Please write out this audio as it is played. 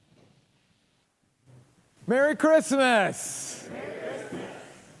Merry Christmas!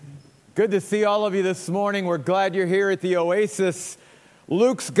 Good to see all of you this morning. We're glad you're here at the Oasis.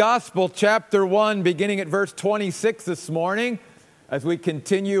 Luke's Gospel, chapter 1, beginning at verse 26 this morning, as we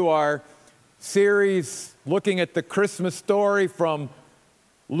continue our series looking at the Christmas story from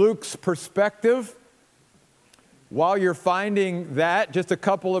Luke's perspective. While you're finding that, just a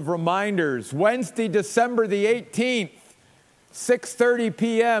couple of reminders. Wednesday, December the 18th, 6:30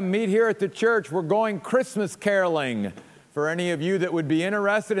 p.m., meet here at the church. We're going Christmas caroling for any of you that would be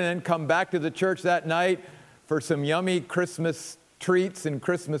interested, and then come back to the church that night for some yummy Christmas treats and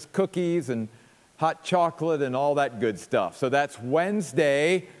Christmas cookies and hot chocolate and all that good stuff. So that's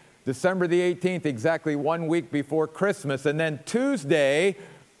Wednesday, December the 18th, exactly 1 week before Christmas. And then Tuesday,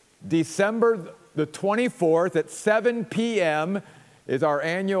 December the 24th at 7 p.m., is our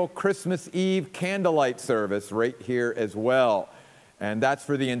annual Christmas Eve candlelight service right here as well. And that's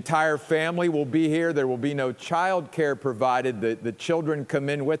for the entire family. We'll be here. There will be no child care provided. The children come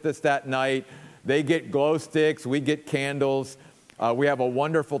in with us that night. They get glow sticks. We get candles. We have a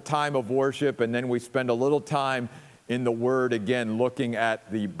wonderful time of worship, and then we spend a little time in the Word again, looking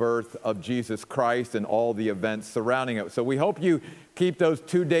at the birth of Jesus Christ and all the events surrounding it. So we hope you keep those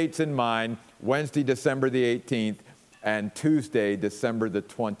two dates in mind, Wednesday, December the 18th, and Tuesday, December the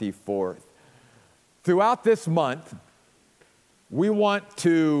 24th. Throughout this month, we want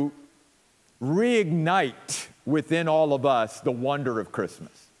to reignite within all of us the wonder of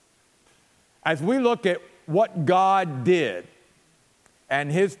Christmas. As we look at what God did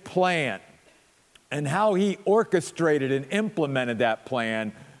and His plan and how He orchestrated and implemented that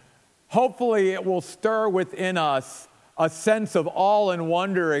plan, hopefully it will stir within us a sense of awe and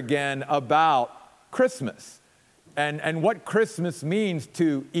wonder again about Christmas. And what Christmas means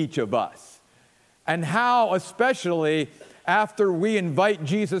to each of us. And how, especially after we invite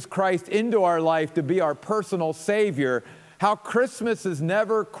Jesus Christ into our life to be our personal Savior, how Christmas is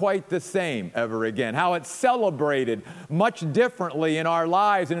never quite the same ever again. How it's celebrated much differently in our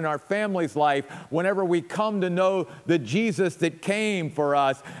lives and in our family's life whenever we come to know the Jesus that came for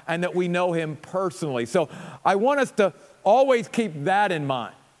us and that we know Him personally. So I want us to always keep that in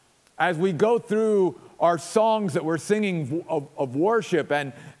mind as we go through our songs that we're singing of worship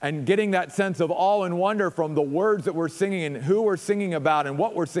and getting that sense of awe and wonder from the words that we're singing and who we're singing about and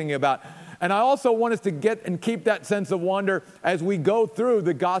what we're singing about. And I also want us to get and keep that sense of wonder as we go through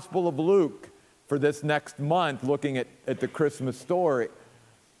the Gospel of Luke for this next month, looking at the Christmas story.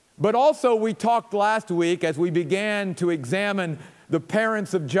 But also we talked last week as we began to examine the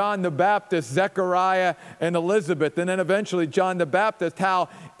parents of John the Baptist, Zechariah and Elizabeth, and then eventually John the Baptist, how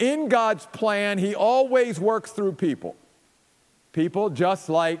in God's plan, He always works through people. People just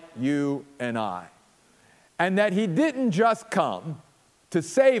like you and I. And that He didn't just come to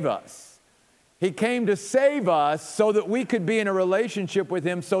save us. He came to save us so that we could be in a relationship with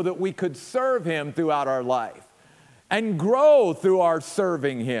Him, so that we could serve Him throughout our life and grow through our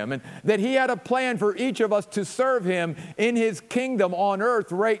serving Him, and that He had a plan for each of us to serve Him in His kingdom on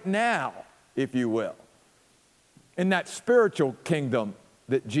earth right now, if you will, in that spiritual kingdom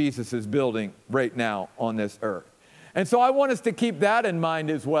that Jesus is building right now on this earth. And so I want us to keep that in mind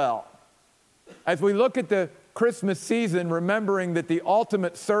as well. As we look at the Christmas season, remembering that the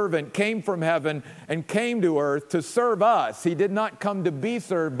ultimate servant came from heaven and came to earth to serve us. He did not come to be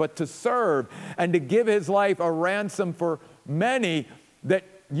served, but to serve and to give His life a ransom for many, that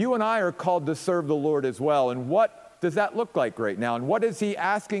you and I are called to serve the Lord as well. And what does that look like right now? And what is He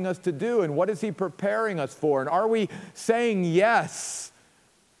asking us to do? And what is He preparing us for? And are we saying yes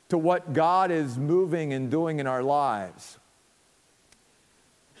to what God is moving and doing in our lives?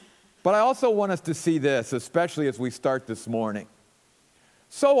 But I also want us to see this, especially as we start this morning.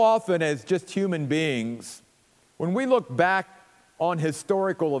 So often as just human beings, when we look back on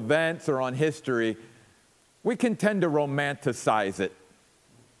historical events or on history, we can tend to romanticize it.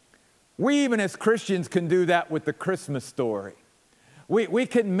 We even as Christians can do that with the Christmas story. We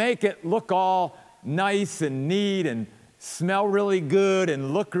can make it look all nice and neat and smell really good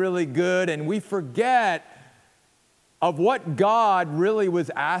and look really good, and we forget of what God really was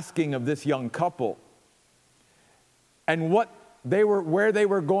asking of this young couple and where they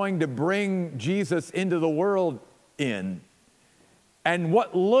were going to bring Jesus into the world in, and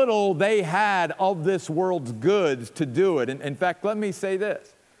what little they had of this world's goods to do it. And in fact, let me say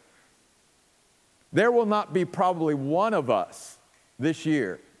this. There will not be probably one of us this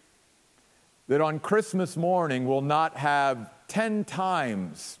year that on Christmas morning will not have 10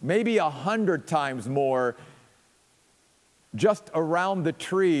 times, maybe 100 times more just around the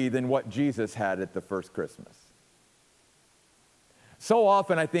tree than what Jesus had at the first Christmas. So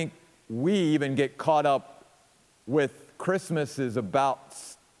often I think we even get caught up with Christmas is about,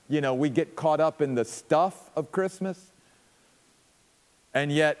 we get caught up in the stuff of Christmas.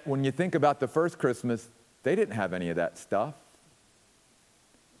 And yet, when you think about the first Christmas, they didn't have any of that stuff.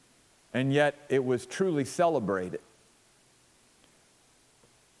 And yet, it was truly celebrated.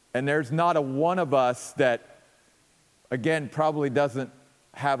 And there's not a one of us that, again, probably doesn't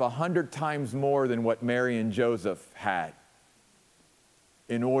have 100 times more than what Mary and Joseph had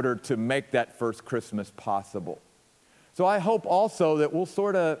in order to make that first Christmas possible. So I hope also that we'll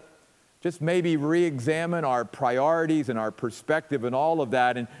sort of just maybe re-examine our priorities and our perspective and all of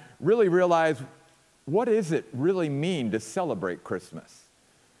that and really realize, what does it really mean to celebrate Christmas?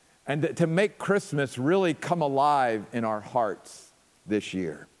 And to make Christmas really come alive in our hearts this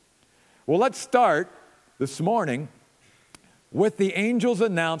year. Well, let's start this morning with the angel's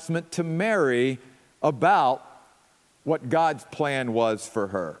announcement to Mary about what God's plan was for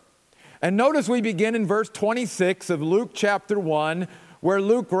her. And notice we begin in verse 26 of Luke chapter 1, where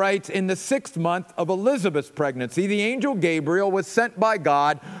Luke writes, in the 6th month of Elizabeth's pregnancy, the angel Gabriel was sent by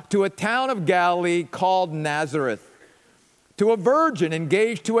God to a town of Galilee called Nazareth, to a virgin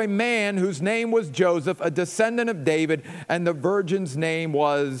engaged to a man whose name was Joseph, a descendant of David, and the virgin's name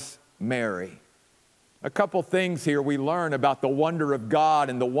was Mary. A couple things here we learn about the wonder of God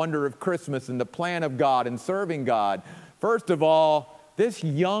and the wonder of Christmas and the plan of God and serving God. First of all, this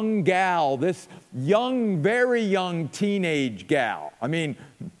young gal, this young, very young teenage gal. I mean,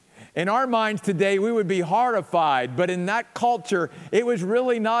 in our minds today, we would be horrified, but in that culture, it was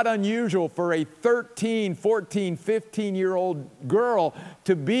really not unusual for a 13, 14, 15-year-old girl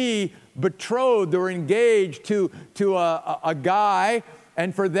to be betrothed or engaged to a guy,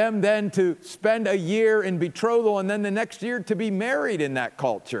 and for them then to spend a year in betrothal and then the next year to be married in that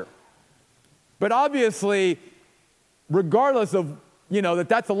culture. But obviously, regardless of,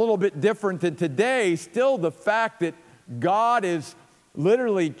 that's a little bit different than today, still the fact that God is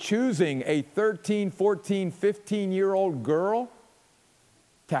literally choosing a 13, 14, 15-year-old girl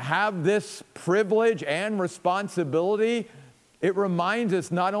to have this privilege and responsibility, it reminds us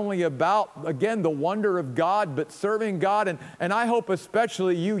not only about, again, the wonder of God, but serving God. And I hope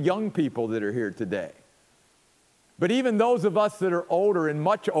especially you young people that are here today. But even those of us that are older and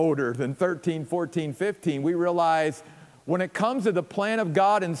much older than 13, 14, 15, we realize when it comes to the plan of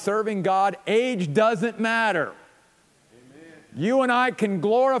God and serving God, age doesn't matter. Amen. You and I can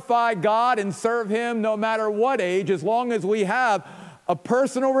glorify God and serve Him no matter what age, as long as we have a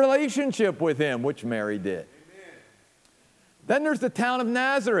personal relationship with Him, which Mary did. Then there's the town of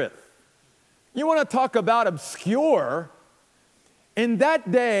Nazareth. You want to talk about obscure? In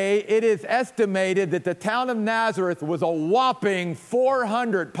that day, it is estimated that the town of Nazareth was a whopping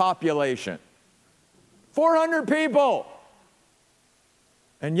 400 population. 400 people.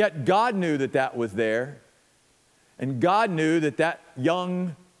 And yet God knew that that was there. And God knew that that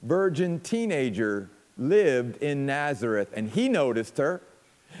young virgin teenager lived in Nazareth. And He noticed her.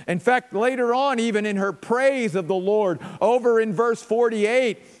 In fact, later on, even in her praise of the Lord, over in verse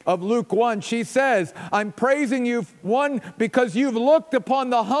 48 of Luke 1, she says, I'm praising you, one, because you've looked upon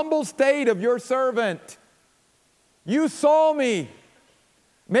the humble state of your servant. You saw me.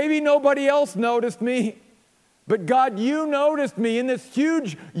 Maybe nobody else noticed me, but God, you noticed me in this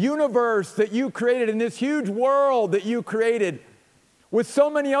huge universe that you created, in this huge world that you created, with so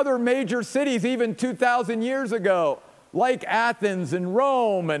many other major cities even 2,000 years ago. Like Athens and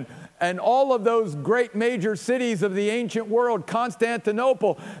Rome and all of those great major cities of the ancient world,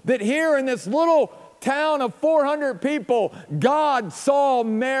 Constantinople, that here in this little town of 400 people, God saw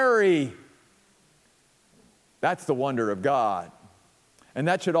Mary. That's the wonder of God. And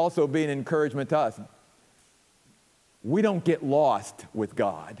that should also be an encouragement to us. We don't get lost with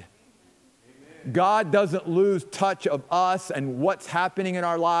God. God doesn't lose touch of us and what's happening in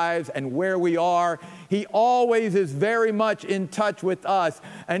our lives and where we are. He always is very much in touch with us.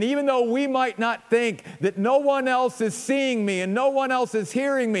 And even though we might not think that no one else is seeing me and no one else is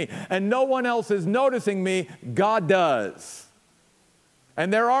hearing me and no one else is noticing me, God does.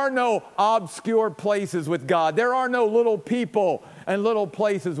 And there are no obscure places with God. There are no little people and little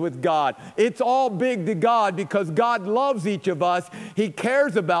places with God. It's all big to God because God loves each of us. He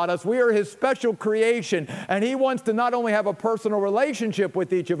cares about us. We are His special creation. And He wants to not only have a personal relationship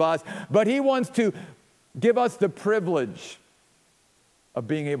with each of us, but He wants to give us the privilege of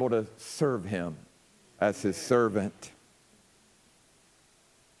being able to serve Him as His servant.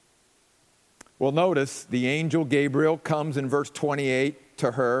 Well, notice the angel Gabriel comes in verse 28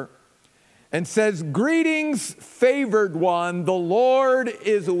 to her and says, "Greetings, favored one, the Lord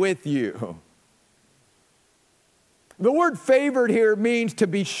is with you." The word favored here means to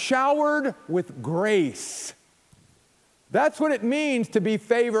be showered with grace. That's what it means to be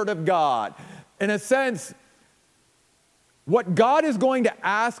favored of God. In a sense, what God is going to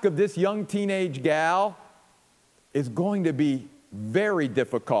ask of this young teenage gal is going to be very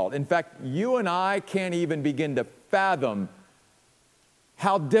difficult. In fact, you and I can't even begin to fathom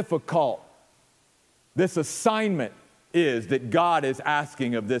how difficult this assignment is that God is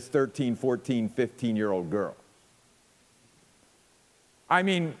asking of this 13, 14, 15-year-old girl. I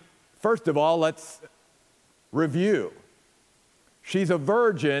mean, first of all, let's review. She's a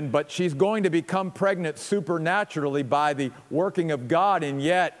virgin, but she's going to become pregnant supernaturally by the working of God, and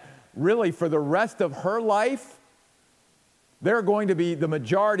yet, really, for the rest of her life, there are going to be the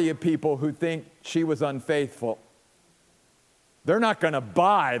majority of people who think she was unfaithful. They're not going to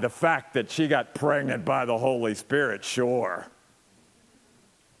buy the fact that she got pregnant by the Holy Spirit, sure.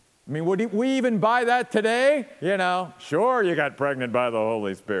 I mean, would we even buy that today? You know, sure, you got pregnant by the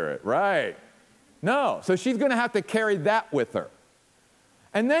Holy Spirit, right? No, so she's going to have to carry that with her.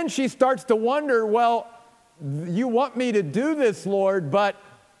 And then she starts to wonder, well, you want me to do this, Lord, but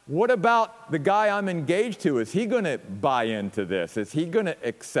what about the guy I'm engaged to? Is he going to buy into this? Is he going to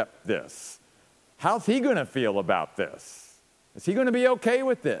accept this? How's he going to feel about this? Is he going to be okay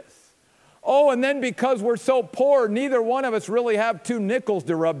with this? Oh, and then because we're so poor, neither one of us really have two nickels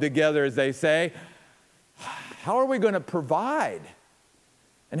to rub together, as they say. How are we going to provide?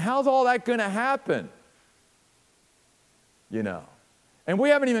 And how's all that going to happen? You know. And we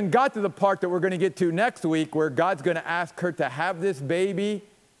haven't even got to the part that we're going to get to next week where God's going to ask her to have this baby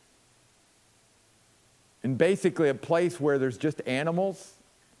in basically a place where there's just animals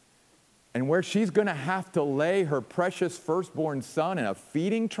and where she's going to have to lay her precious firstborn son in a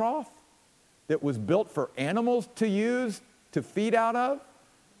feeding trough that was built for animals to use to feed out of.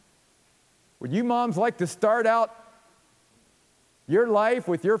 Would you moms like to start out your life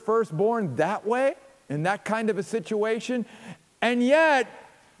with your firstborn that way, in that kind of a situation? And yet,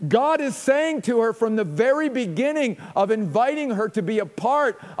 God is saying to her from the very beginning of inviting her to be a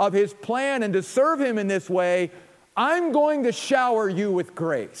part of His plan and to serve Him in this way, I'm going to shower you with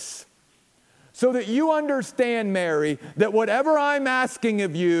grace. So that you understand, Mary, that whatever I'm asking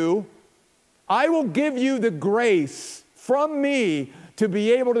of you, I will give you the grace from me to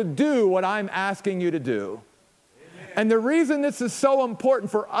be able to do what I'm asking you to do. And the reason this is so important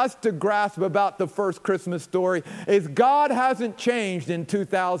for us to grasp about the first Christmas story is God hasn't changed in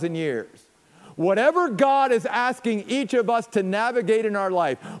 2,000 years. Whatever God is asking each of us to navigate in our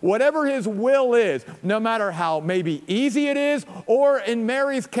life, whatever His will is, no matter how maybe easy it is, or in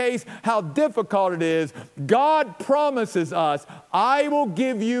Mary's case, how difficult it is, God promises us, I will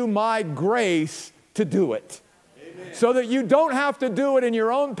give you my grace to do it. So that you don't have to do it in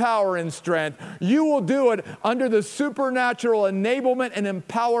your own power and strength. You will do it under the supernatural enablement and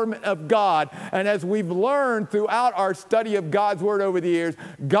empowerment of God. And as we've learned throughout our study of God's Word over the years,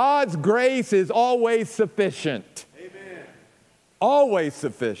 God's grace is always sufficient. Amen. Always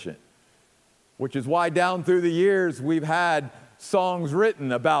sufficient. Which is why down through the years we've had songs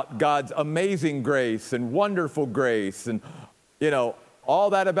written about God's amazing grace and wonderful grace and,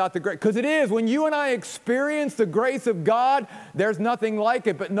 all that about the grace. Because it is. When you and I experience the grace of God, there's nothing like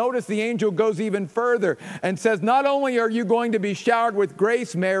it. But notice the angel goes even further and says, not only are you going to be showered with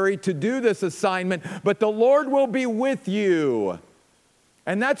grace, Mary, to do this assignment, but the Lord will be with you.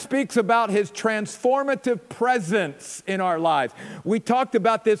 And that speaks about His transformative presence in our lives. We talked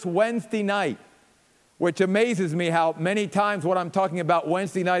about this Wednesday night, which amazes me how many times what I'm talking about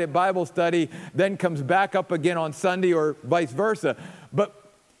Wednesday night at Bible study then comes back up again on Sunday or vice versa. But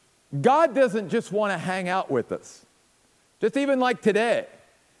God doesn't just want to hang out with us. Just even like today.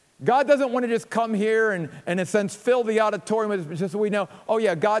 God doesn't want to just come here and in a sense, fill the auditorium just so we know, oh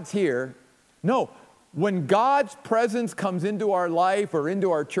yeah, God's here. No, when God's presence comes into our life or into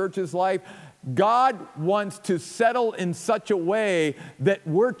our church's life, God wants to settle in such a way that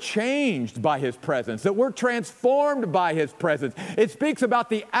we're changed by His presence, that we're transformed by His presence. It speaks about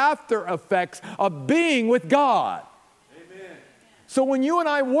the after effects of being with God. Amen. So when you and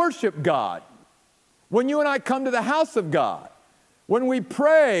I worship God, when you and I come to the house of God, when we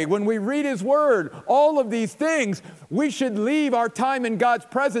pray, when we read His Word, all of these things, we should leave our time in God's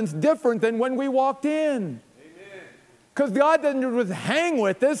presence different than when we walked in. Because God doesn't just hang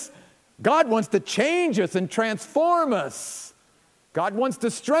with us. God wants to change us and transform us. God wants to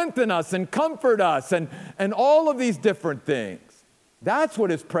strengthen us and comfort us and all of these different things. That's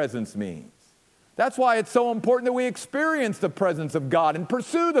what His presence means. That's why it's so important that we experience the presence of God and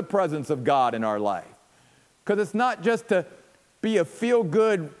pursue the presence of God in our life. Because it's not just to be a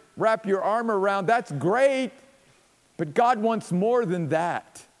feel-good, wrap your arm around. That's great. But God wants more than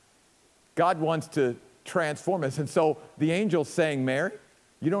that. God wants to transform us. And so the angel's saying, Mary,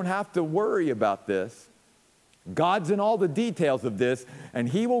 you don't have to worry about this. God's in all the details of this, and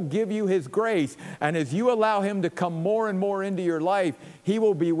he will give you his grace. And as you allow him to come more and more into your life, he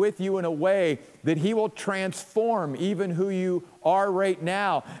will be with you in a way that he will transform even who you are right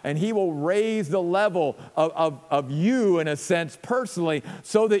now. And he will raise the level of you, in a sense, personally,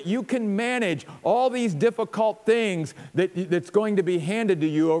 so that you can manage all these difficult things that's going to be handed to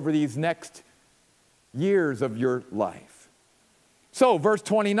you over these next years of your life. So, verse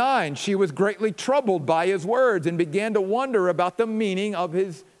 29, she was greatly troubled by his words and began to wonder about the meaning of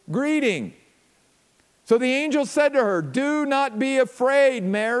his greeting. So the angel said to her, do not be afraid,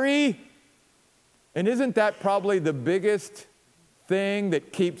 Mary. And isn't that probably the biggest thing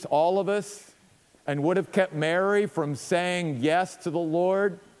that keeps all of us and would have kept Mary from saying yes to the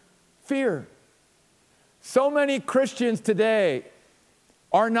Lord? Fear. So many Christians today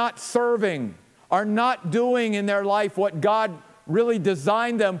are not serving, are not doing in their life what God really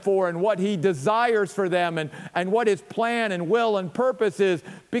designed them for and what he desires for them and what his plan and will and purpose is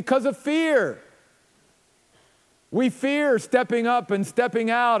because of fear. We fear stepping up and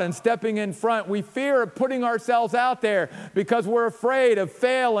stepping out and stepping in front. We fear putting ourselves out there because we're afraid of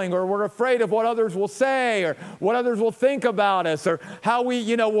failing, or we're afraid of what others will say or what others will think about us, or how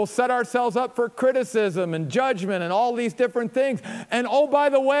we, will set ourselves up for criticism and judgment and all these different things. And oh, by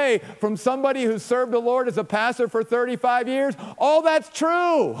the way, from somebody who served the Lord as a pastor for 35 years, all that's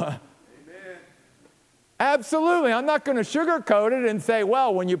true. Absolutely. I'm not going to sugarcoat it and say,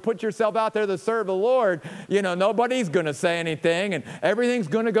 well, when you put yourself out there to serve the Lord, nobody's going to say anything and everything's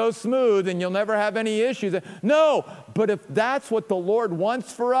going to go smooth and you'll never have any issues. No, but if that's what the Lord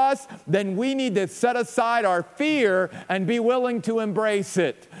wants for us, then we need to set aside our fear and be willing to embrace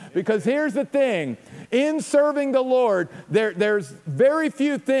it. Because here's the thing. In serving the Lord, there's very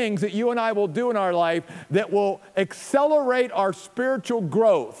few things that you and I will do in our life that will accelerate our spiritual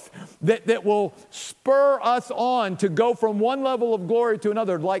growth, that will spur us on to go from one level of glory to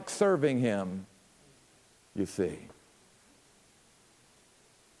another, like serving him, you see.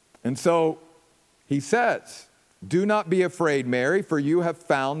 And so he says, do not be afraid, Mary, for you have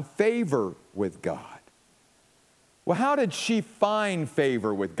found favor with God. Well, how did she find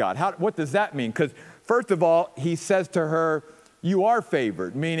favor with God? What does that mean? Because first of all, he says to her, you are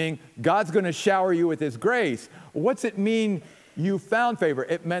favored, meaning God's going to shower you with his grace. What's it mean you found favor?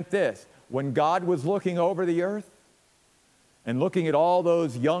 It meant this. When God was looking over the earth and looking at all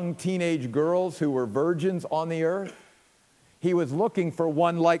those young teenage girls who were virgins on the earth, he was looking for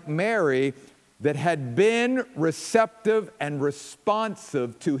one like Mary that had been receptive and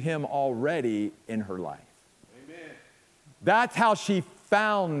responsive to him already in her life. That's how she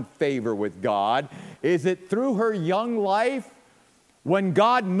found favor with God. Is it through her young life? When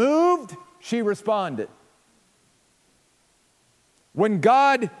God moved, she responded. When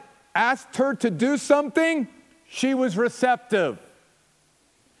God asked her to do something, she was receptive.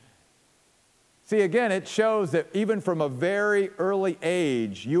 See, again, it shows that even from a very early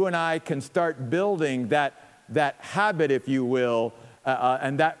age, you and I can start building that habit, if you will,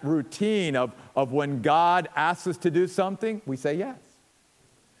 and that routine of when God asks us to do something, we say yes.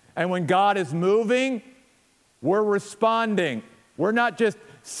 And when God is moving, we're responding. We're not just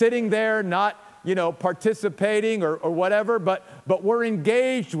sitting there, not, participating or whatever, but we're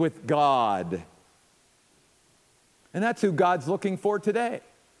engaged with God. And that's who God's looking for today.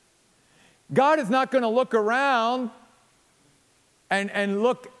 God is not going to look around and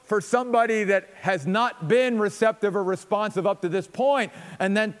look for somebody that has not been receptive or responsive up to this point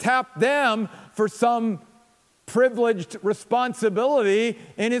and then tap them for some privileged responsibility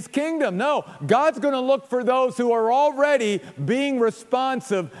in his kingdom. No, God's going to look for those who are already being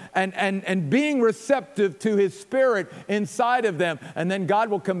responsive and being receptive to his spirit inside of them. And then God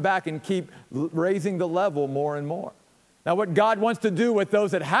will come back and keep raising the level more and more. Now, what God wants to do with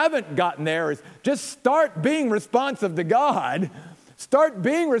those that haven't gotten there is just start being responsive to God. Start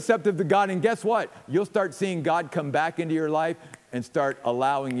being receptive to God, and guess what? You'll start seeing God come back into your life and start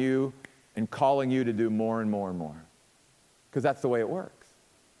allowing you and calling you to do more and more and more. Because that's the way it works.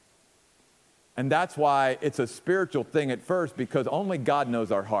 And that's why it's a spiritual thing at first, because only God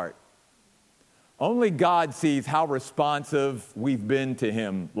knows our heart. Only God sees how responsive we've been to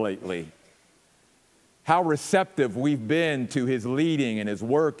him lately. How receptive we've been to his leading and his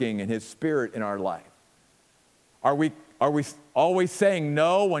working and his spirit in our life. Are we always saying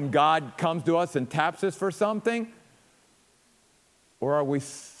no when God comes to us and taps us for something? Or are we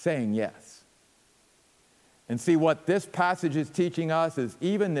saying yes? And see, what this passage is teaching us is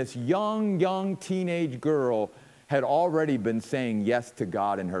even this young teenage girl had already been saying yes to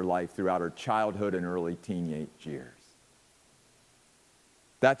God in her life throughout her childhood and early teenage years.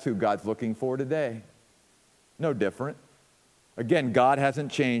 That's who God's looking for today. No different. Again, God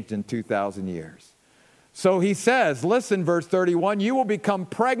hasn't changed in 2,000 years. So he says, listen, verse 31, you will become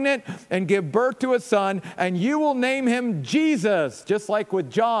pregnant and give birth to a son, and you will name him Jesus. Just like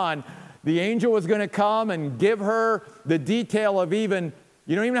with John, the angel was going to come and give her the detail of you don't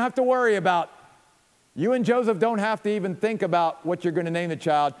even have to worry about, you and Joseph don't have to even think about what you're going to name the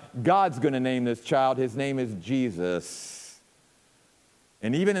child. God's going to name this child. His name is Jesus.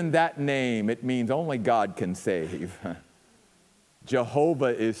 And even in that name, it means only God can save.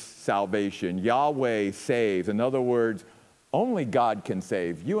 Jehovah is salvation. Yahweh saves. In other words, only God can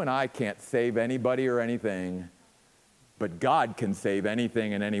save. You and I can't save anybody or anything, but God can save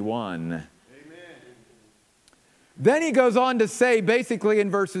anything and anyone. Amen. Then he goes on to say, basically in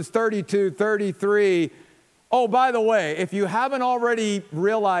verses 32, 33, oh, by the way, if you haven't already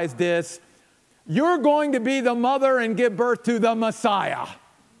realized this, you're going to be the mother and give birth to the Messiah.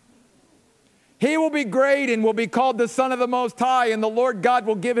 He will be great and will be called the Son of the Most High, and the Lord God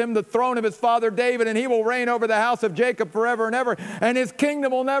will give him the throne of his father David, and he will reign over the house of Jacob forever and ever, and his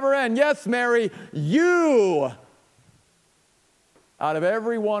kingdom will never end. Yes, Mary, you, out of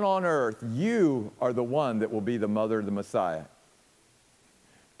everyone on earth, you are the one that will be the mother of the Messiah.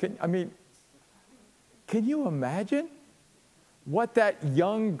 Can you imagine what that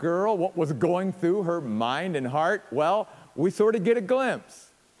young girl, what was going through her mind and heart? Well, we sort of get a glimpse.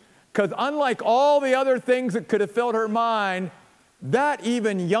 Because unlike all the other things that could have filled her mind, that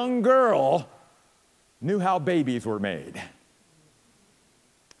even young girl knew how babies were made.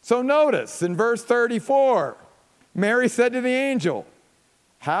 So notice in verse 34, Mary said to the angel,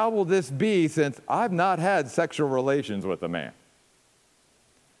 how will this be since I've not had sexual relations with a man?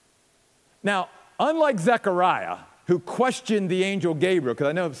 Now, unlike Zechariah, who questioned the angel Gabriel, because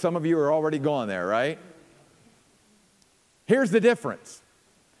I know some of you are already going there, right? Here's the difference.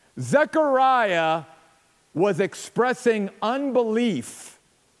 Zechariah was expressing unbelief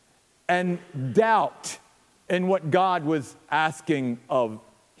and doubt in what God was asking of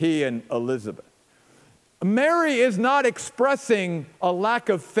he and Elizabeth. Mary is not expressing a lack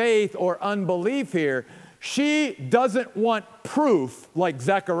of faith or unbelief here. She doesn't want proof like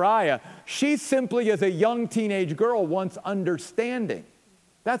Zechariah. She simply, as a young teenage girl, wants understanding.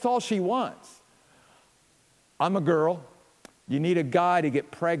 That's all she wants. I'm a girl. You need a guy to get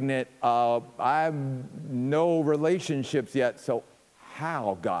pregnant. I have no relationships yet, so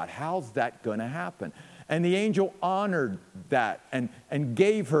how, God? How's that going to happen? And the angel honored that and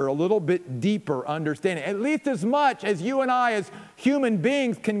gave her a little bit deeper understanding, at least as much as you and I as human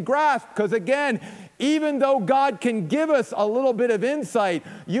beings can grasp, because again, even though God can give us a little bit of insight,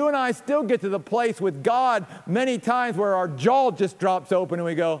 you and I still get to the place with God many times where our jaw just drops open and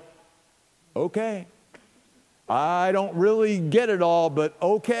we go, okay. I don't really get it all, but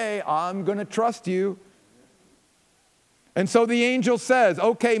okay, I'm going to trust you. And so the angel says,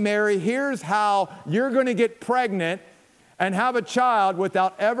 okay, Mary, here's how you're going to get pregnant and have a child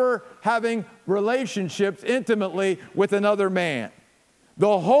without ever having relationships intimately with another man.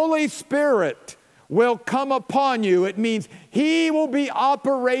 The Holy Spirit will come upon you. It means he will be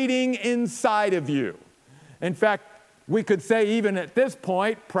operating inside of you. In fact, we could say even at this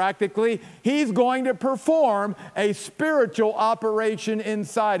point, practically, he's going to perform a spiritual operation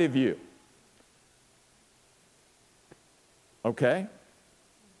inside of you. Okay?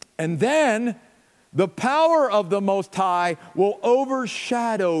 And then the power of the Most High will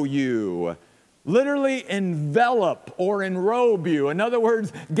overshadow you, literally envelop or enrobe you. In other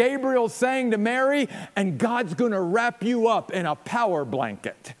words, Gabriel's saying to Mary, and God's going to wrap you up in a power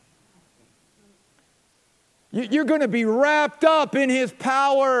blanket. You're going to be wrapped up in his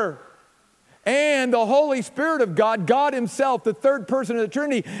power. And the Holy Spirit of God, God himself, the third person of the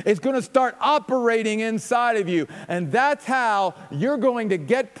Trinity, is going to start operating inside of you. And that's how you're going to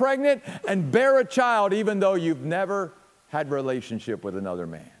get pregnant and bear a child even though you've never had relationship with another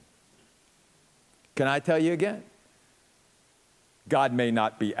man. Can I tell you again? God may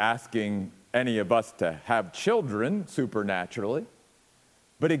not be asking any of us to have children supernaturally.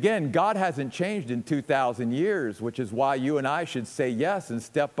 But again, God hasn't changed in 2,000 years, which is why you and I should say yes and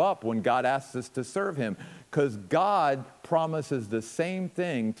step up when God asks us to serve him. Because God promises the same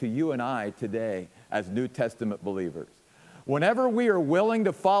thing to you and I today as New Testament believers. Whenever we are willing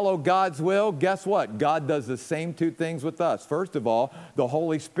to follow God's will, guess what? God does the same two things with us. First of all, the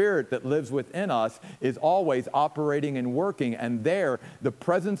Holy Spirit that lives within us is always operating and working, and there, the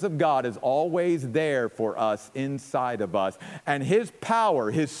presence of God is always there for us, inside of us. And His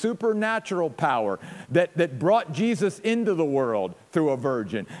power, His supernatural power that brought Jesus into the world through a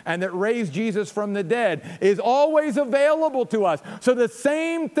virgin and that raised Jesus from the dead is always available to us. So the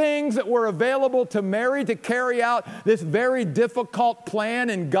same things that were available to Mary to carry out this very difficult plan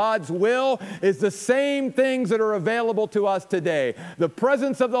in God's will is the same things that are available to us today. The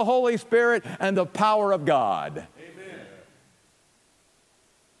presence of the Holy Spirit and the power of God. Amen.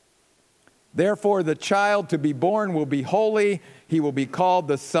 Therefore, the child to be born will be holy. He will be called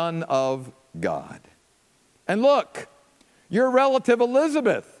the Son of God. And look, your relative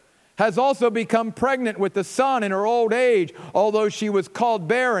Elizabeth has also become pregnant with the son in her old age, although she was called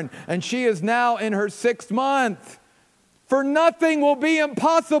barren, and she is now in her 6th month. For nothing will be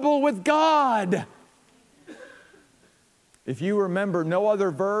impossible with God. If you remember no other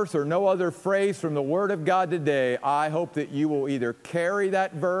verse or no other phrase from the Word of God today, I hope that you will either carry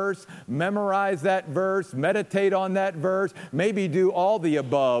that verse, memorize that verse, meditate on that verse, maybe do all the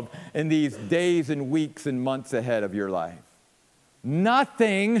above in these days and weeks and months ahead of your life.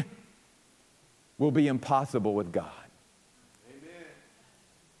 Nothing will be impossible with God. Amen.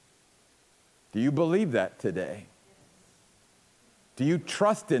 Do you believe that today? Do you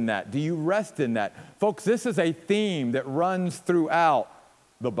trust in that? Do you rest in that? Folks, this is a theme that runs throughout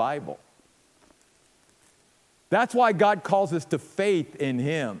the Bible. That's why God calls us to faith in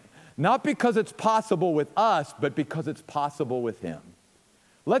Him. Not because it's possible with us, but because it's possible with Him.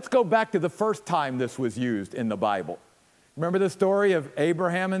 Let's go back to the first time this was used in the Bible. Remember the story of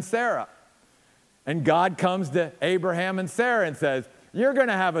Abraham and Sarah? And God comes to Abraham and Sarah and says, you're going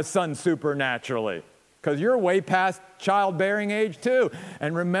to have a son supernaturally because you're way past childbearing age too.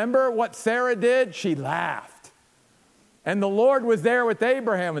 And remember what Sarah did? She laughed. And the Lord was there with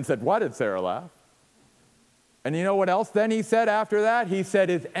Abraham and said, why did Sarah laugh? And you know what else then He said after that? He said,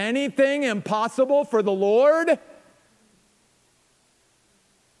 is anything impossible for the Lord?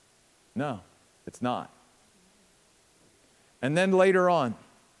 No, it's not. And then later on,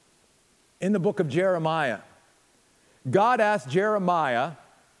 in the book of Jeremiah, God asked Jeremiah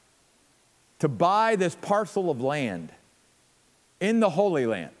to buy this parcel of land in the Holy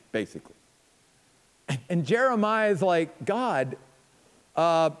Land, basically. And Jeremiah is like, God,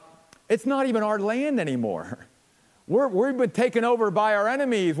 it's not even our land anymore. We've been taken over by our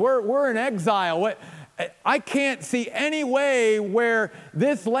enemies. We're in exile. I can't see any way where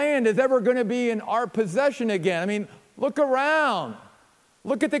this land is ever going to be in our possession again. I mean, look around.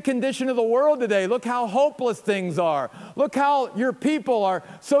 Look at the condition of the world today. Look how hopeless things are. Look how your people are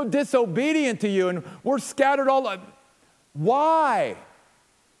so disobedient to you, and we're scattered all over. Why?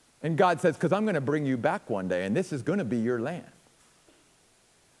 And God says, because I'm going to bring you back one day, and this is going to be your land.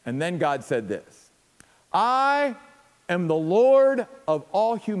 And then God said this, I am the Lord of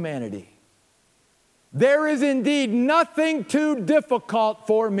all humanity. There is indeed nothing too difficult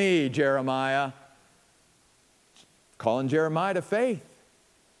for me, Jeremiah. Calling Jeremiah to faith.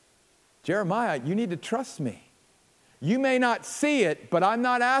 Jeremiah, you need to trust me. You may not see it, but I'm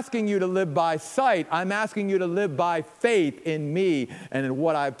not asking you to live by sight. I'm asking you to live by faith in me and in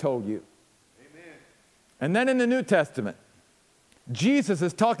what I've told you. Amen. And then in the New Testament, Jesus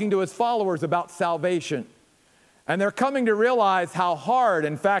is talking to His followers about salvation. And they're coming to realize how hard,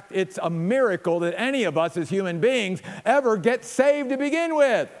 in fact, it's a miracle that any of us as human beings ever get saved to begin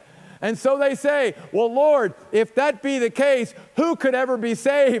with. And so they say, well, Lord, if that be the case, who could ever be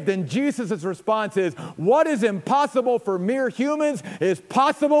saved? And Jesus' response is, what is impossible for mere humans is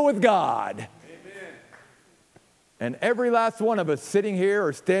possible with God. Amen. And every last one of us sitting here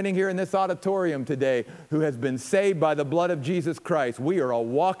or standing here in this auditorium today who has been saved by the blood of Jesus Christ, we are a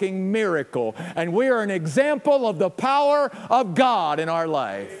walking miracle. And we are an example of the power of God in our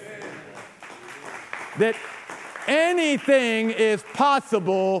life. Amen. That anything is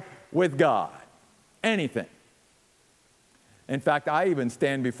possible with God. Anything. In fact, I even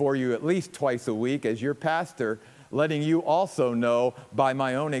stand before you at least twice a week as your pastor, letting you also know by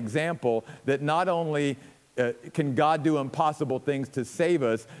my own example that not only can God do impossible things to save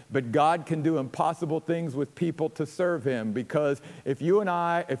us, but God can do impossible things with people to serve Him. Because if you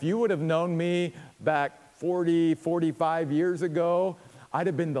would have known me back 40, 45 years ago, I'd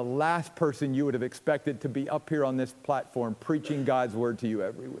have been the last person you would have expected to be up here on this platform preaching God's word to you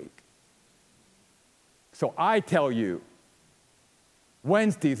every week. So I tell you,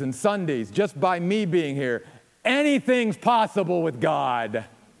 Wednesdays and Sundays, just by me being here, anything's possible with God.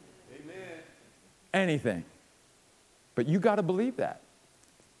 Amen. Anything. But you got to believe that.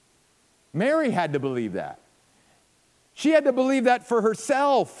 Mary had to believe that. She had to believe that for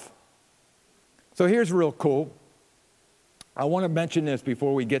herself. So here's real cool. I want to mention this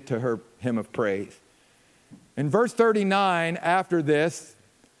before we get to her hymn of praise. In verse 39, after this,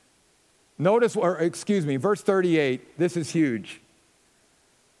 verse 38, this is huge.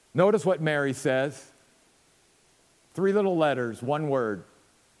 Notice what Mary says. 3 little letters, 1 word,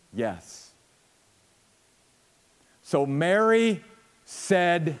 yes. So Mary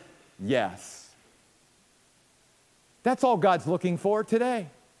said yes. That's all God's looking for today.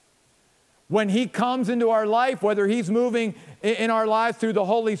 When he comes into our life, whether he's moving in our lives through the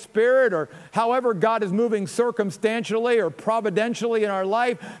Holy Spirit or however God is moving circumstantially or providentially in our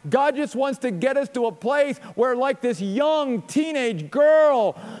life, God just wants to get us to a place where, like this young teenage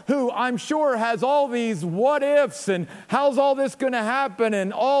girl who I'm sure has all these what ifs and how's all this going to happen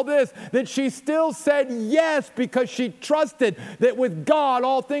and all this, that she still said yes because she trusted that with God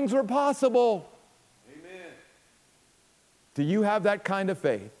all things were possible. Amen. Do you have that kind of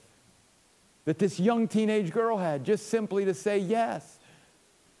faith that this young teenage girl had, just simply to say yes?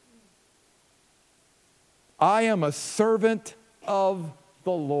 I am a servant of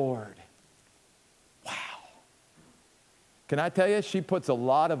the Lord. Wow. Can I tell you, she puts a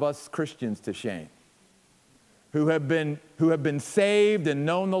lot of us Christians to shame who have been saved and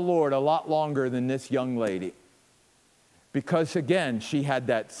known the Lord a lot longer than this young lady. Because again, she had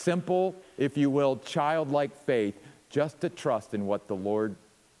that simple, if you will, childlike faith just to trust in what the Lord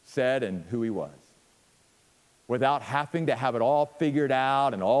said and who he was, without having to have it all figured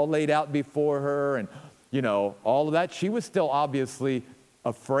out and all laid out before her and, all of that. She was still obviously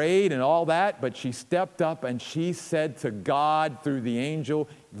afraid and all that, but she stepped up and she said to God through the angel,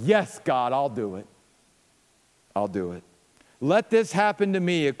 yes, God, I'll do it. I'll do it. Let this happen to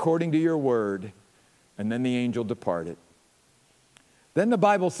me according to your word. And then the angel departed. Then the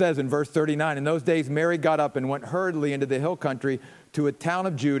Bible says in verse 39, in those days Mary got up and went hurriedly into the hill country to a town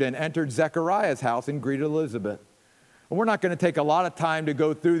of Judah and entered Zechariah's house and greeted Elizabeth. And we're not going to take a lot of time to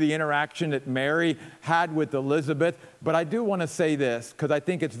go through the interaction that Mary had with Elizabeth, but I do want to say this because I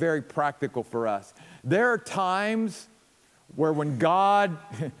think it's very practical for us. There are times where when God,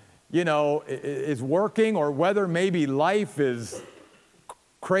 is working, or whether maybe life is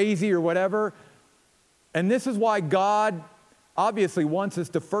crazy or whatever, and this is why God obviously wants us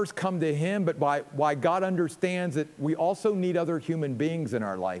to first come to him, but why God understands that we also need other human beings in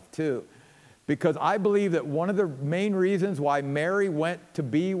our life too. Because I believe that one of the main reasons why Mary went to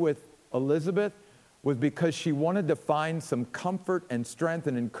be with Elizabeth was because she wanted to find some comfort and strength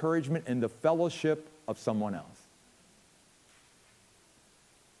and encouragement in the fellowship of someone else.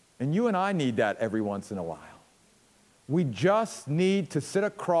 And you and I need that every once in a while. We just need to sit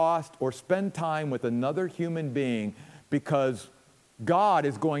across or spend time with another human being, because God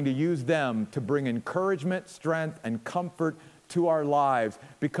is going to use them to bring encouragement, strength, and comfort to our lives,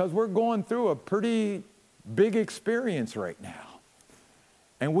 because we're going through a pretty big experience right now.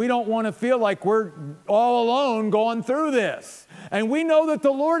 And we don't want to feel like we're all alone going through this. And we know that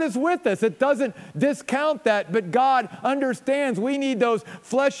the Lord is with us. It doesn't discount that, but God understands we need those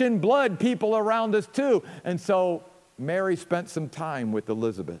flesh and blood people around us too. And so Mary spent some time with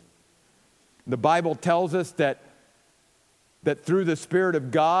Elizabeth. The Bible tells us that through the Spirit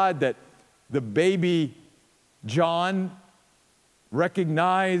of God, that the baby John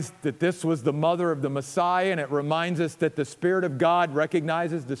recognized that this was the mother of the Messiah, and it reminds us that the Spirit of God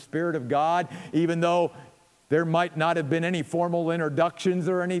recognizes the Spirit of God, even though there might not have been any formal introductions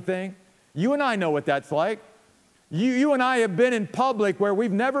or anything. You and I know what that's like. You and I have been in public where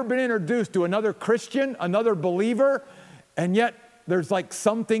we've never been introduced to another Christian, another believer, and yet there's like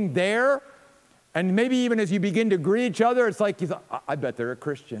something there. And maybe even as you begin to greet each other, it's like, I bet they're a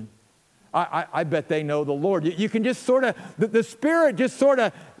Christian. I bet they know the Lord. You can just sort of, the Spirit just sort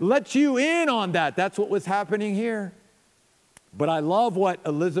of lets you in on that. That's what was happening here. But I love what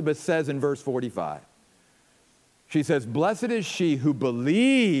Elizabeth says in verse 45. She says, blessed is she who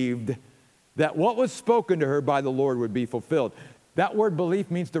believed that what was spoken to her by the Lord would be fulfilled. That word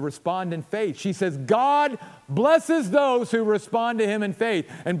belief means to respond in faith. She says, God blesses those who respond to him in faith.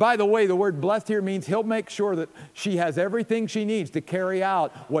 And by the way, the word blessed here means he'll make sure that she has everything she needs to carry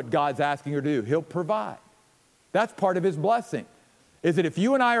out what God's asking her to do. He'll provide. That's part of his blessing. Is that if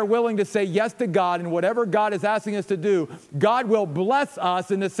you and I are willing to say yes to God and whatever God is asking us to do, God will bless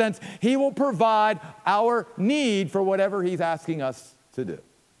us in the sense he will provide our need for whatever he's asking us to do.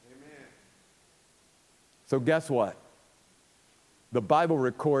 Amen. So guess what? The Bible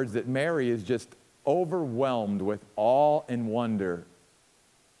records that Mary is just overwhelmed with awe and wonder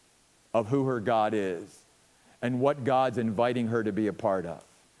of who her God is. and what God's inviting her to be a part of.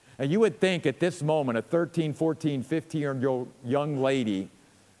 And you would think at this moment, a 13, 14, 15-year-old young lady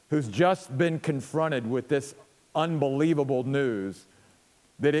who's just been confronted with this unbelievable news,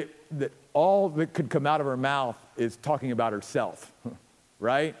 that all that could come out of her mouth is talking about herself,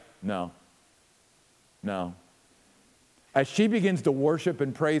 right? No. As she begins to worship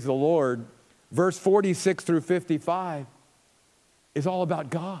and praise the Lord, verse 46 through 55 is all about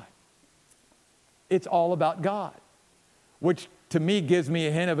God. It's all about God, which to me gives me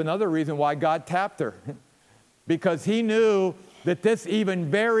a hint of another reason why God tapped her. Because he knew that this even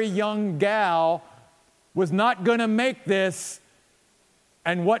very young gal was not going to make this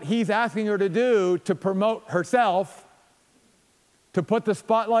and what he's asking her to do to promote herself, to put the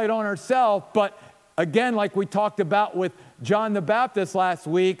spotlight on herself. But again, like we talked about with John the Baptist last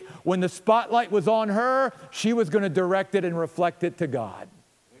week, when the spotlight was on her, she was going to direct it and reflect it to God.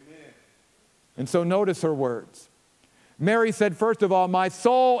 Amen. And so notice her words. Mary said, first of all, my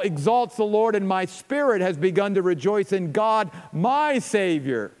soul exalts the Lord, and my spirit has begun to rejoice in God, my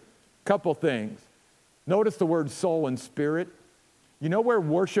Savior. Couple things. Notice the word soul and spirit. You know where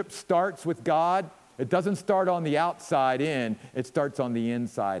worship starts with God? It doesn't start on the outside in, it starts on the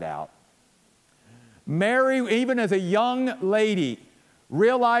inside out. Mary, even as a young lady,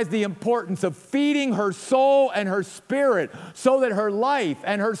 realized the importance of feeding her soul and her spirit so that her life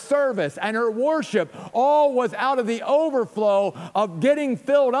and her service and her worship all was out of the overflow of getting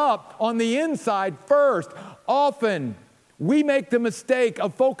filled up on the inside first. Often, we make the mistake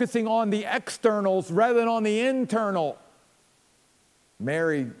of focusing on the externals rather than on the internal.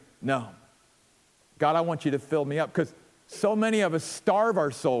 Mary, no. God, I want you to fill me up, because so many of us starve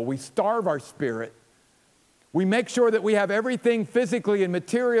our soul. We starve our spirit. We make sure that we have everything physically and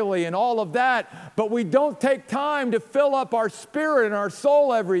materially and all of that, but we don't take time to fill up our spirit and our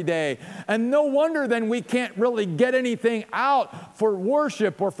soul every day. And no wonder then we can't really get anything out for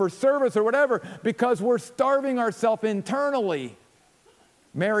worship or for service or whatever, because we're starving ourselves internally.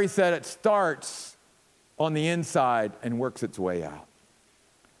 Mary said it starts on the inside and works its way out.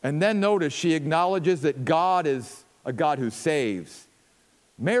 And then notice she acknowledges that God is a God who saves.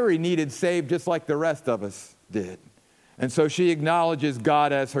 Mary needed saved just like the rest of us did. And so she acknowledges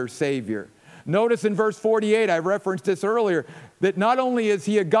God as her Savior. Notice in verse 48, I referenced this earlier, that not only is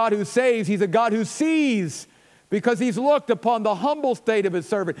he a God who saves, he's a God who sees, because he's looked upon the humble state of his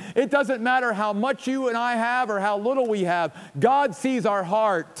servant. It doesn't matter how much you and I have or how little we have. God sees our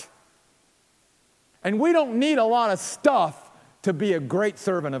heart. And we don't need a lot of stuff to be a great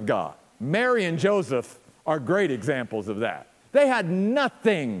servant of God. Mary and Joseph are great examples of that. They had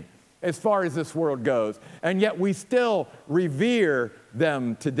nothing as far as this world goes, and yet we still revere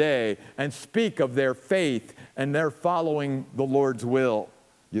them today and speak of their faith and their following the Lord's will,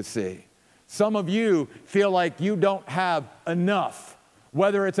 you see. Some of you feel like you don't have enough,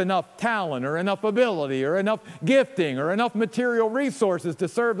 whether it's enough talent or enough ability or enough gifting or enough material resources to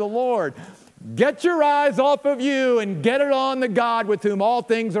serve the Lord. Get your eyes off of you and get it on the God with whom all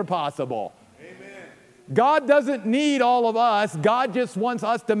things are possible. God doesn't need all of us. God just wants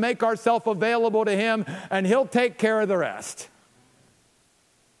us to make ourselves available to him, and he'll take care of the rest.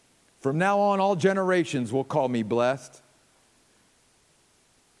 From now on, all generations will call me blessed,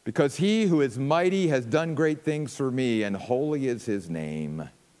 because he who is mighty has done great things for me, and holy is his name.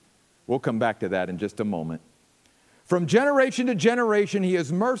 We'll come back to that in just a moment. From generation to generation, he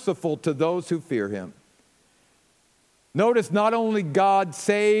is merciful to those who fear him. Notice not only God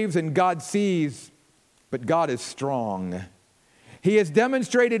saves and God sees, but God is strong. He has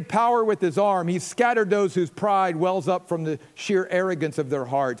demonstrated power with his arm. He's scattered those whose pride wells up from the sheer arrogance of their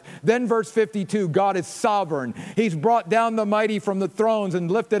hearts. Then verse 52, God is sovereign. He's brought down the mighty from the thrones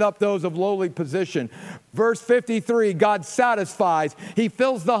and lifted up those of lowly position. Verse 53, God satisfies. He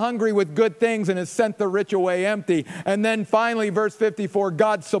fills the hungry with good things and has sent the rich away empty. And then finally, verse 54,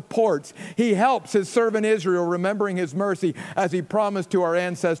 God supports. He helps his servant Israel, remembering his mercy as he promised to our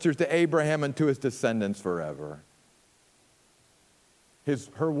ancestors, to Abraham and to his descendants forever.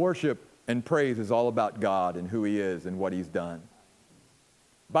 Her worship and praise is all about God and who he is and what he's done.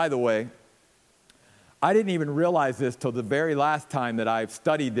 By the way, I didn't even realize this till the very last time that I've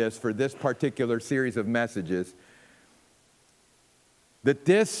studied this for this particular series of messages, that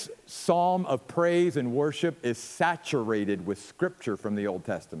this psalm of praise and worship is saturated with scripture from the Old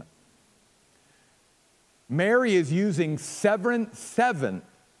Testament. Mary is using seven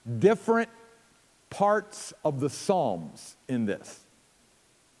different parts of the Psalms in this,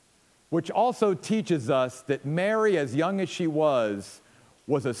 which also teaches us that Mary, as young as she was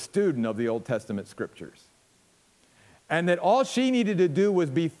a student of the Old Testament scriptures. And that all she needed to do was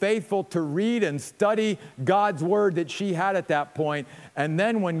be faithful to read and study God's word that she had at that point. And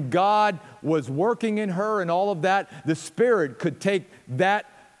then when God was working in her and all of that, the Spirit could take that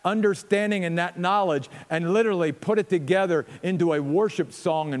understanding and that knowledge and literally put it together into a worship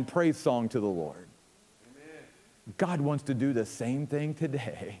song and praise song to the Lord. Amen. God wants to do the same thing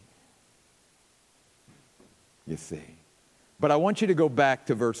today. You see. But I want you to go back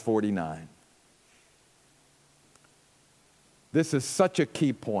to verse 49. This is such a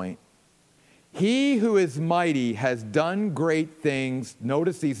key point. He who is mighty has done great things.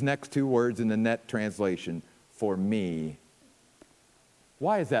 Notice these next two words in the Net translation. For me.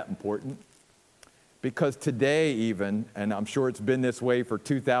 Why is that important? Because today even, and I'm sure it's been this way for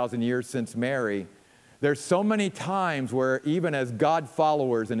 2,000 years since Mary, there's so many times where even as God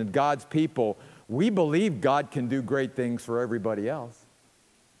followers and as God's people, we believe God can do great things for everybody else.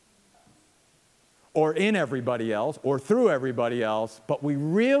 Or in everybody else, or through everybody else, but we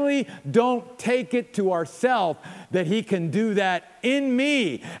really don't take it to ourselves that He can do that in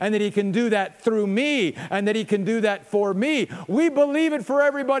me, and that He can do that through me, and that He can do that for me. We believe it for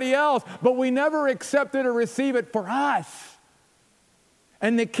everybody else, but we never accept it or receive it for us.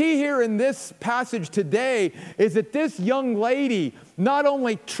 And the key here in this passage today is that this young lady not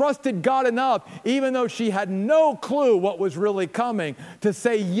only trusted God enough, even though she had no clue what was really coming, to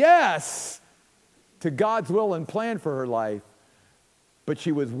say yes to God's will and plan for her life, but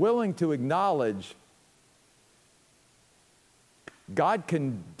she was willing to acknowledge God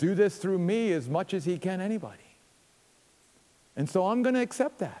can do this through me as much as He can anybody. And so I'm going to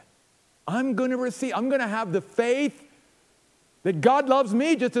accept that. I'm going to have the faith that God loves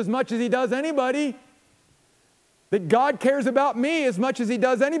me just as much as He does anybody. That God cares about me as much as He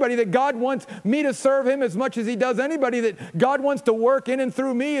does anybody. That God wants me to serve Him as much as He does anybody. That God wants to work in and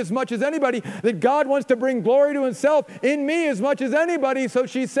through me as much as anybody. That God wants to bring glory to Himself in me as much as anybody. So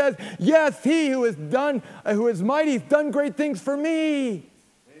she says, yes, He who is mighty, has done great things for me.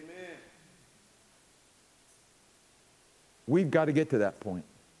 Amen. We've got to get to that point.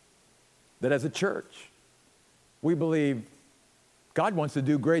 That as a church, we believe God wants to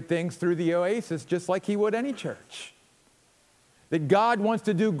do great things through the Oasis just like He would any church. That God wants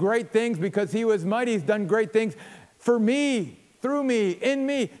to do great things because He was mighty. He's done great things for me, through me, in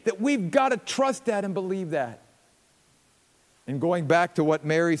me. That we've got to trust that and believe that. And going back to what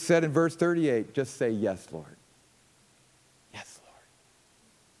Mary said in verse 38, just say, yes, Lord. Yes, Lord.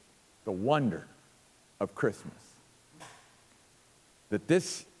 The wonder of Christmas. That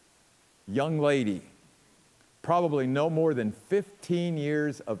this young lady, probably no more than 15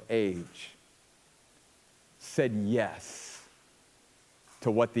 years of age, said yes to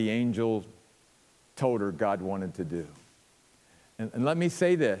what the angel told her God wanted to do. And let me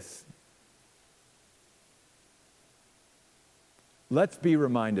say this. Let's be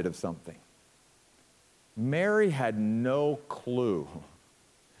reminded of something. Mary had no clue.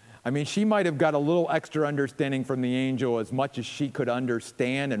 I mean, she might have got a little extra understanding from the angel as much as she could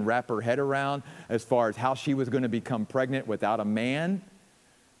understand and wrap her head around as far as how she was going to become pregnant without a man.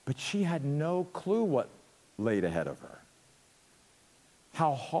 But she had no clue what laid ahead of her.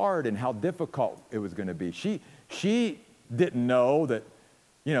 How hard and how difficult it was going to be. She didn't know that,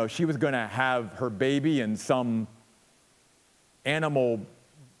 she was going to have her baby in some animal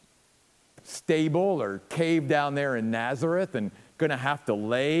stable or cave down there in Nazareth and going to have to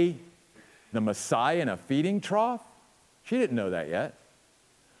lay the Messiah in a feeding trough. She didn't know that yet.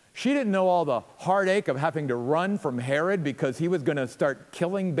 She didn't know all the heartache of having to run from Herod because he was going to start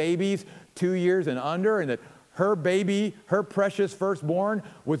killing babies 2 years and under, and that her baby, her precious firstborn,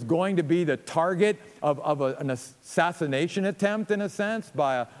 was going to be the target of an assassination attempt, in a sense,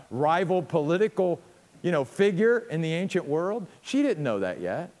 by a rival political, figure in the ancient world. She didn't know that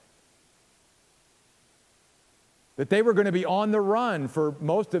yet. That they were going to be on the run for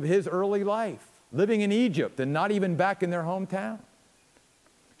most of his early life, living in Egypt and not even back in their hometown.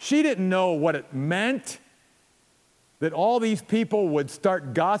 She didn't know what it meant that all these people would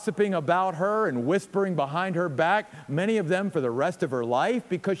start gossiping about her and whispering behind her back, many of them for the rest of her life,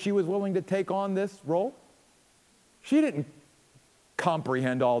 because she was willing to take on this role. She didn't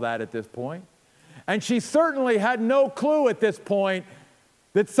comprehend all that at this point. And she certainly had no clue at this point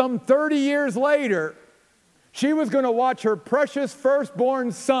that some 30 years later, she was going to watch her precious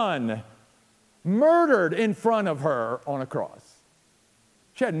firstborn son murdered in front of her on a cross.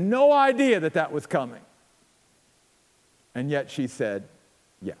 She had no idea that that was coming. And yet she said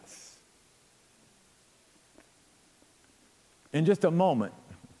yes. In just a moment,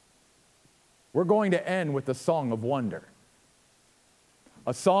 we're going to end with a song of wonder.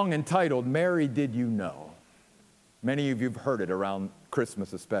 A song entitled, Mary, Did You Know? Many of you have heard it around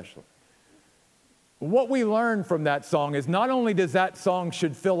Christmas especially. What we learn from that song is not only does that song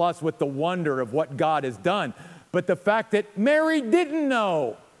should fill us with the wonder of what God has done, but the fact that Mary didn't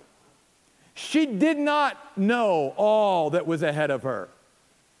know. She did not know all that was ahead of her,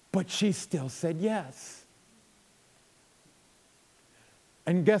 but she still said yes.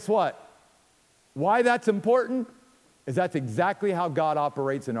 And guess what? Why that's important is that's exactly how God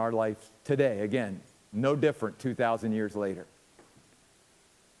operates in our life today. Again, no different 2,000 years later.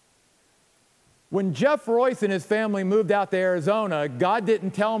 When Jeff Royce and his family moved out to Arizona, God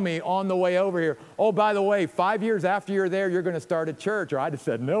didn't tell me on the way over here, oh, by the way, 5 years after you're there, you're going to start a church. Or I'd have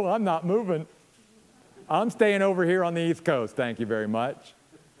said, no, I'm not moving. I'm staying over here on the East Coast. Thank you very much.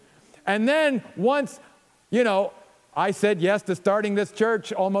 And then once, I said yes to starting this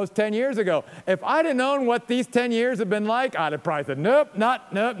church almost 10 years ago. If I'd have known what these 10 years have been like, I'd have probably said, nope,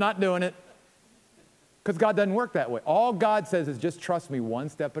 not doing it. Because God doesn't work that way. All God says is just trust me one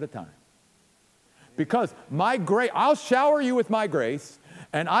step at a time. Because my grace, I'll shower you with my grace,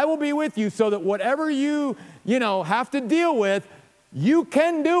 and I will be with you so that whatever you have to deal with, you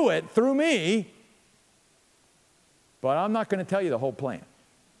can do it through me. But I'm not going to tell you the whole plan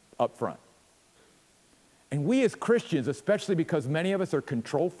up front. And we as Christians, especially because many of us are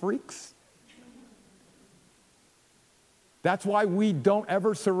control freaks, that's why we don't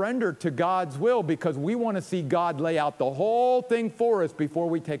ever surrender to God's will, because we want to see God lay out the whole thing for us before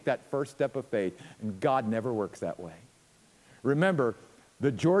we take that first step of faith. And God never works that way. Remember,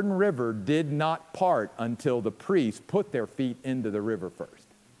 the Jordan River did not part until the priests put their feet into the river first.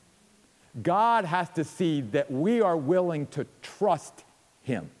 God has to see that we are willing to trust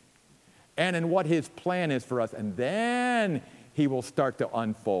Him and in what His plan is for us. And then He will start to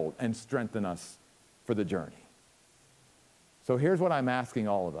unfold and strengthen us for the journey. So here's what I'm asking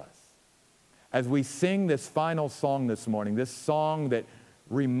all of us. As we sing this final song this morning, this song that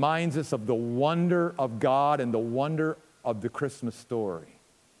reminds us of the wonder of God and the wonder of the Christmas story,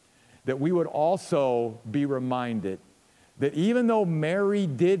 that we would also be reminded that even though Mary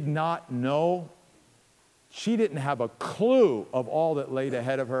did not know, she didn't have a clue of all that laid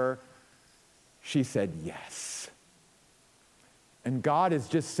ahead of her, she said yes. And God is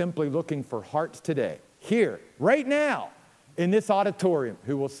just simply looking for hearts today, here, right now, in this auditorium,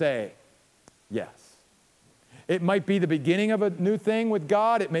 who will say yes. It might be the beginning of a new thing with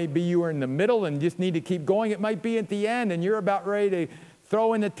God. It may be you are in the middle and just need to keep going. It might be at the end and you're about ready to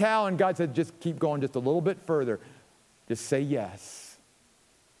throw in the towel, and God said, just keep going just a little bit further. Just say yes.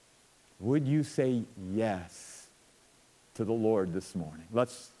 Would you say yes to the Lord this morning?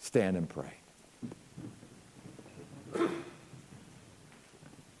 Let's stand and pray.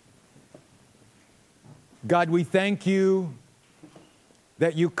 God, we thank you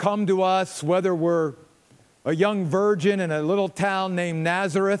that you come to us, whether we're a young virgin in a little town named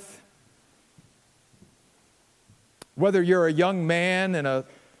Nazareth, whether you're a young man in a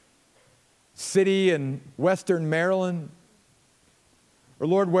city in Western Maryland, or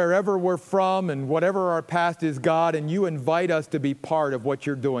Lord, wherever we're from and whatever our past is, God, and you invite us to be part of what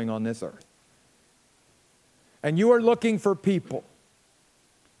you're doing on this earth. And you are looking for people,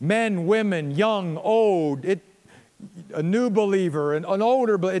 men, women, young, old, a new believer, an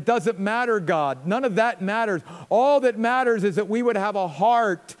older believer. It doesn't matter, God. None of that matters. All that matters is that we would have a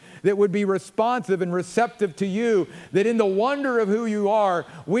heart that would be responsive and receptive to you, that in the wonder of who you are,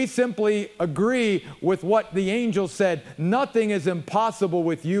 we simply agree with what the angel said. Nothing is impossible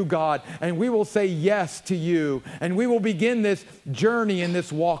with you, God, and we will say yes to you, and we will begin this journey and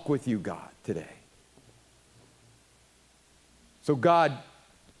this walk with you, God, today. So God,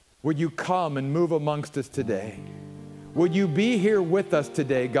 would you come and move amongst us today? Would you be here with us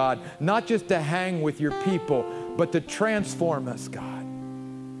today, God, not just to hang with your people, but to transform us, God,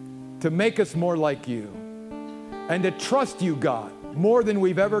 to make us more like you, and to trust you, God, more than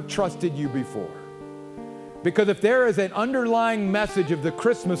we've ever trusted you before. Because if there is an underlying message of the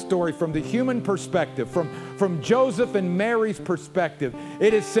Christmas story from the human perspective, from Joseph and Mary's perspective,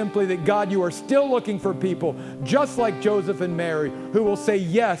 it is simply that, God, you are still looking for people just like Joseph and Mary who will say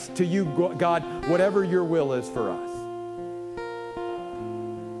yes to you, God, whatever your will is for us.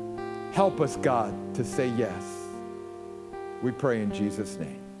 Help us, God, to say yes. We pray in Jesus'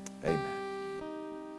 name. Amen.